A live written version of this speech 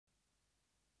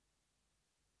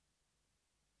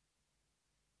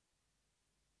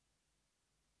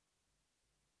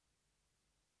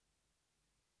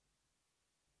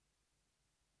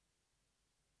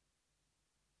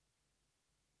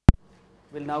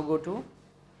we'll now go to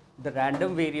the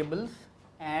random variables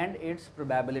and its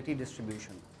probability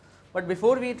distribution. But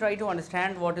before we try to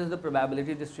understand what is the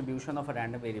probability distribution of a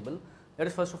random variable, let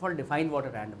us first of all define what a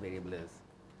random variable is.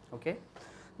 Okay.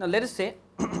 Now let us say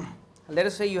let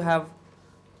us say you have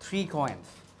 3 coins.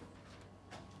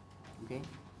 Okay.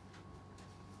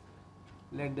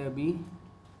 Let there be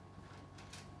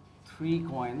 3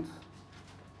 coins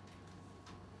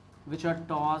which are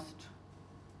tossed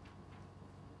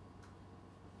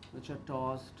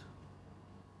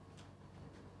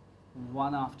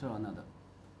one after another.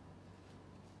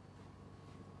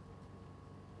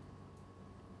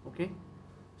 Okay.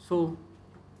 So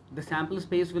the sample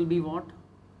space will be what?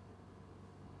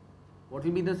 What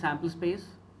will be the sample space?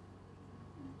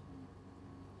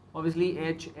 Obviously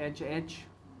H, H, H,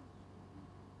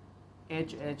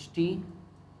 H, H, T,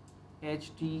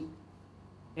 H, T,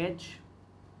 H,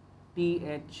 T,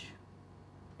 H,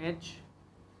 H,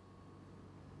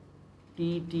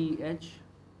 T, T, H,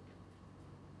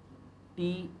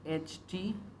 T, H,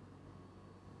 T,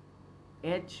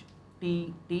 H,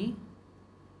 T, T,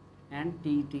 and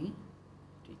T, T,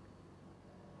 T.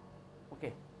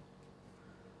 Okay.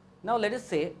 Now let us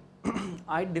say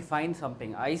I define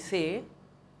something. I say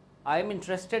I am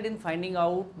interested in finding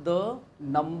out the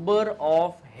number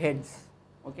of heads.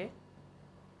 Okay.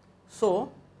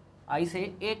 So I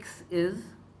say X is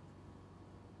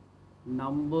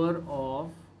number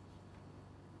of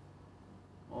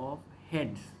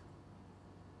heads.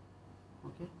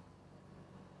 Okay.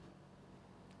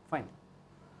 Fine.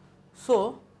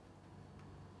 So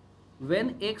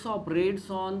when X operates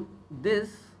on this,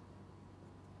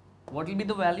 what will be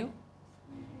the value?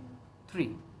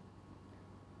 3.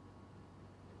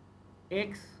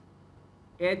 X,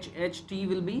 H, H, T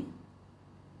will be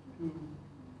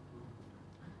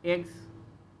X,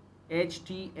 H,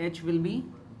 T, H will be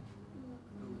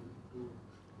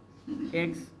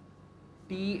X,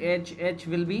 T, H, H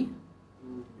will be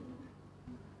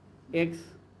X,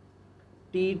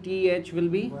 T, T, H will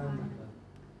be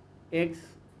X,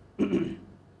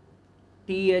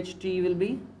 T, H, T will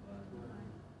be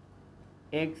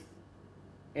X,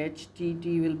 H, T,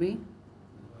 T will be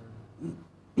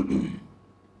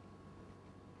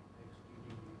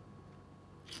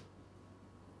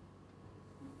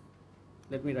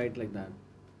let me write like that.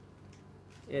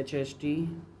 H, H, T,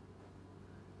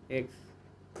 X,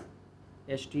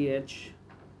 H, T, H,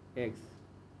 X,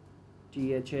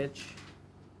 T, H, H,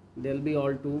 they'll be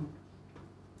all 2.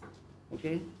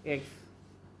 Okay, X,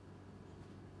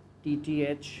 T, T,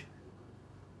 H,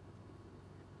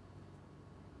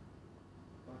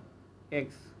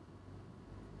 X,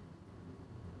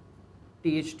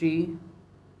 T, H, T,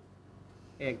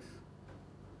 X,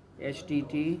 H, T,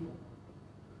 T,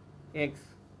 X,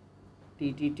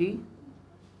 T, T, T,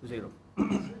 0.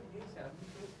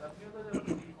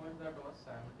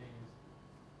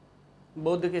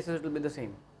 Both the cases it will be the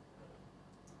same.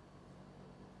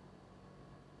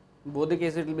 Both the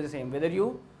cases it will be the same. Whether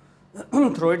you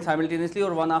throw it simultaneously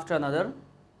or one after another,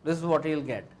 this is what you will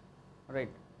get. Right.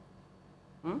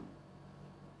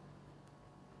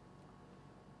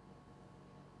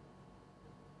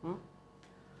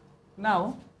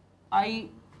 Now,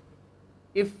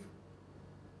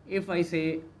 if I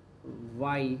say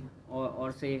Y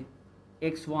or say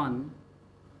X1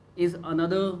 is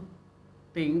another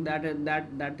thing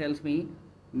that tells me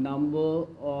number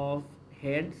of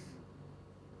heads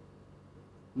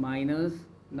minus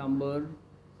number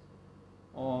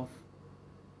of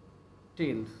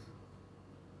tails.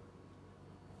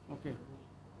 Okay.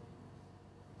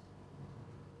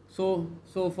 So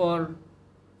for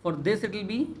this it will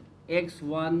be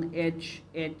X1 H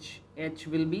H H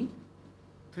will be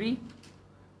 3,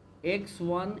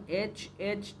 X1 H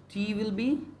H T will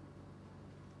be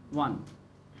 1.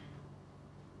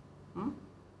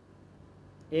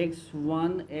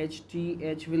 X1 H T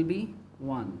H will be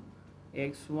 1.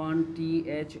 X1 T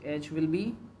H H will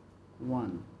be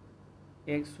 1.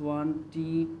 X1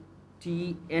 T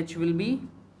T H will be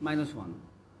minus 1.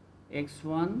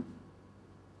 X1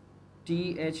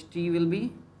 T H T will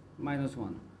be minus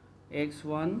 1.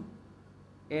 X1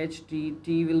 H T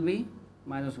T will be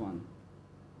minus 1.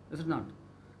 Is it not?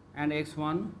 And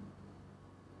X1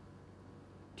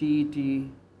 T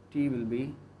T T will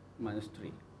be minus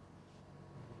 3.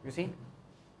 You see?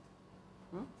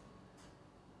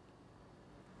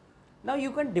 Now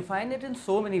you can define it in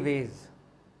so many ways.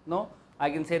 No, I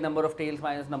can say number of tails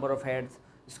minus number of heads,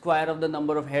 square of the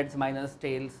number of heads minus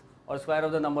tails, or square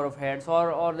of the number of heads,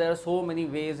 or there are so many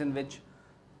ways in which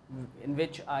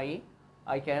I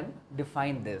can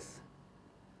define this.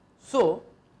 So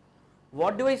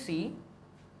what do I see?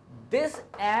 This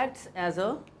acts as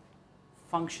a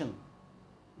function.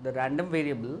 The random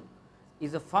variable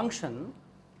is a function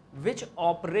which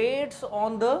operates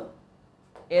on the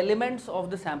elements of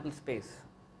the sample space,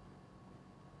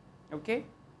 okay,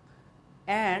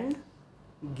 and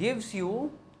gives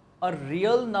you a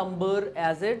real number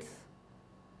as its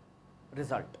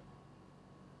result,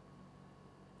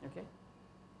 okay.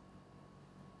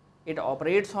 It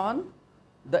operates on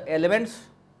the elements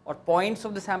or points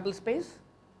of the sample space,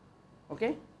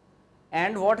 okay,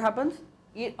 and what happens,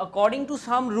 according to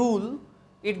some rule,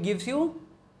 it gives you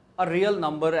a real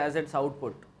number as its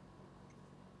output,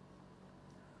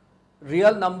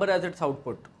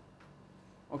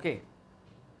 okay.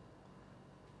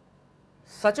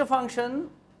 Such a function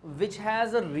which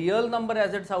has a real number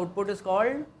as its output is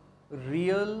called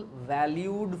real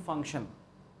valued function,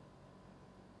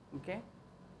 okay.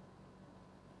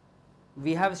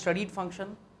 We have studied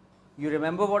function. You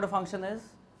remember what a function is?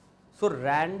 So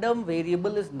random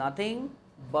variable is nothing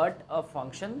but a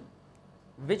function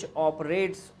which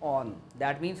operates on,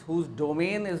 that means whose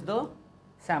domain is the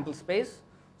sample space.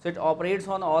 So it operates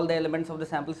on all the elements of the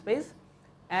sample space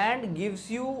and gives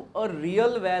you a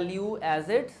real value as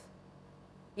its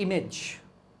image,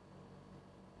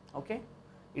 okay.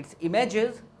 Its image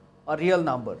is a real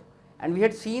number, and we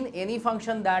had seen any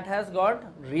function that has got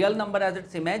real number as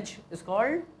its image is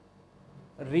called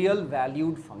real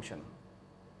valued function,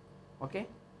 okay.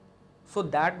 So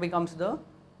that becomes the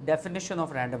definition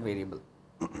of random variable.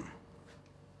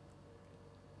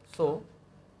 So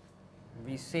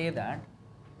we say that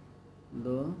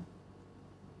the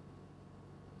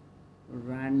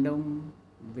random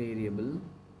variable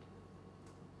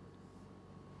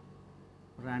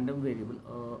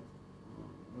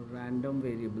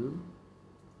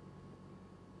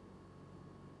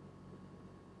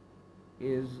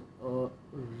is a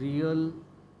real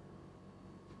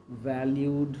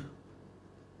valued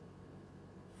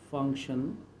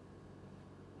function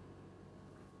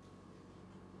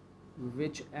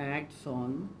which acts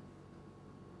on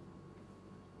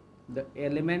the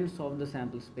elements of the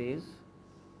sample space,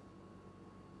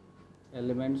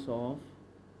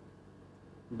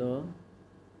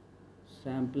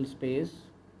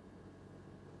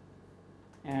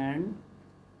 and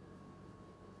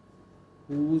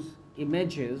whose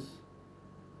images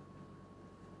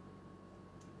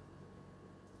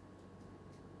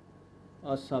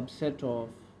a subset of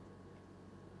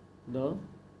the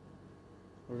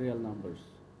real numbers.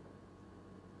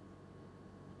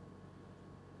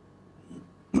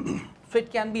 So it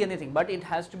can be anything, but it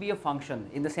has to be a function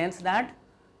in the sense that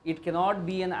it cannot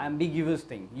be an ambiguous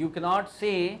thing. You cannot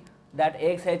say that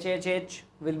x h h h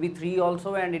will be 3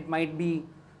 also and it might be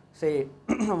say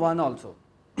 1 also.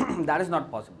 That is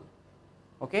not possible,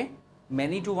 okay.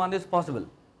 Many to 1 is possible.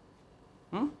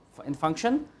 In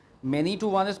function, many to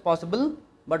 1 is possible,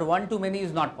 but 1 to many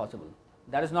is not possible.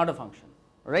 That is not a function,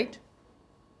 right?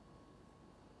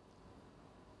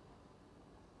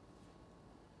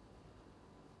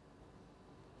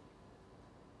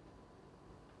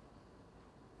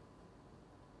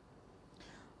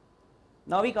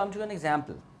 Now we come to an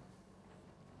example.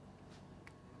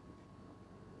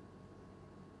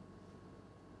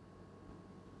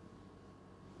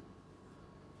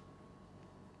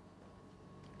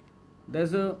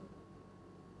 There's a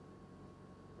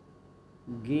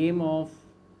game of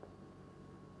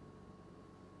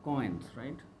coins,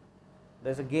 right?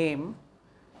 There's a game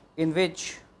in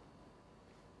which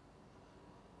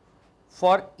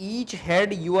for each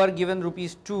head you are given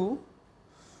 ₹2.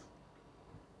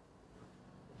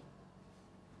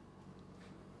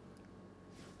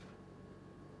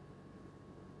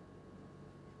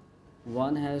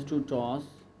 One has to toss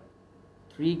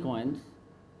 3 coins.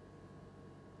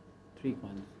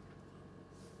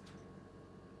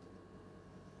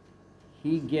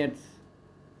 He gets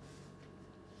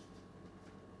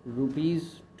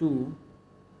 ₹2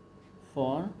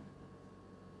 for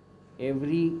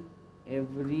every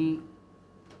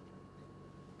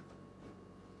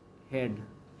head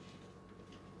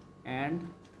and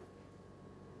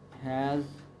has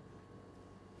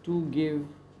to give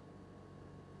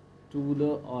to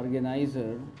the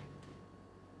organizer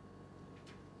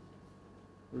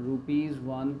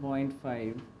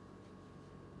 ₹1.5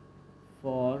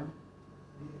 for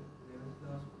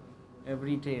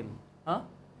every tail.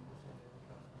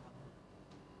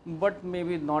 But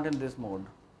maybe not in this mode.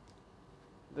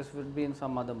 This will be in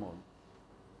some other mode.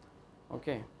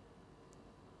 Okay.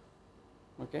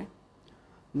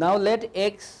 Now let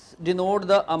X denote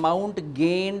the amount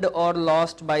gained or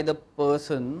lost by the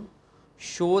person.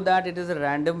 Show that it is a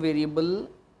random variable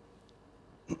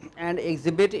and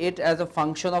exhibit it as a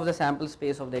function of the sample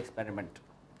space of the experiment.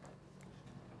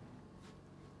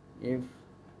 If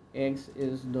x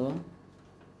is the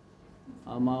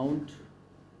amount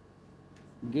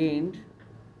gained,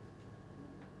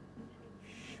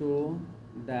 show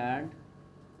that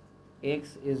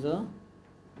x is a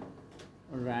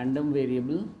random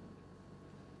variable.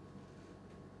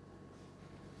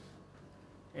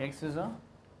 X is a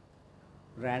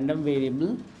random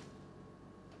variable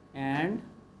and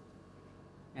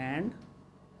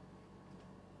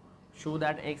show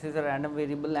that x is a random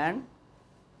variable, and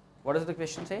what does the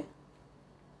question say?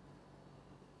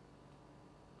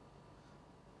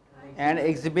 And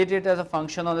exhibit it as a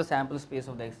function on the sample space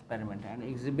of the experiment, and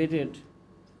exhibit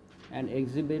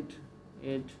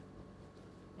it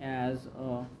as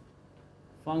a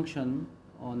function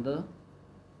on the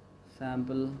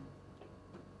sample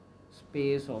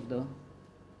space of the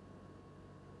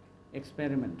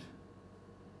experiment.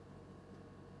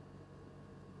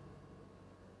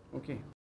 Okay.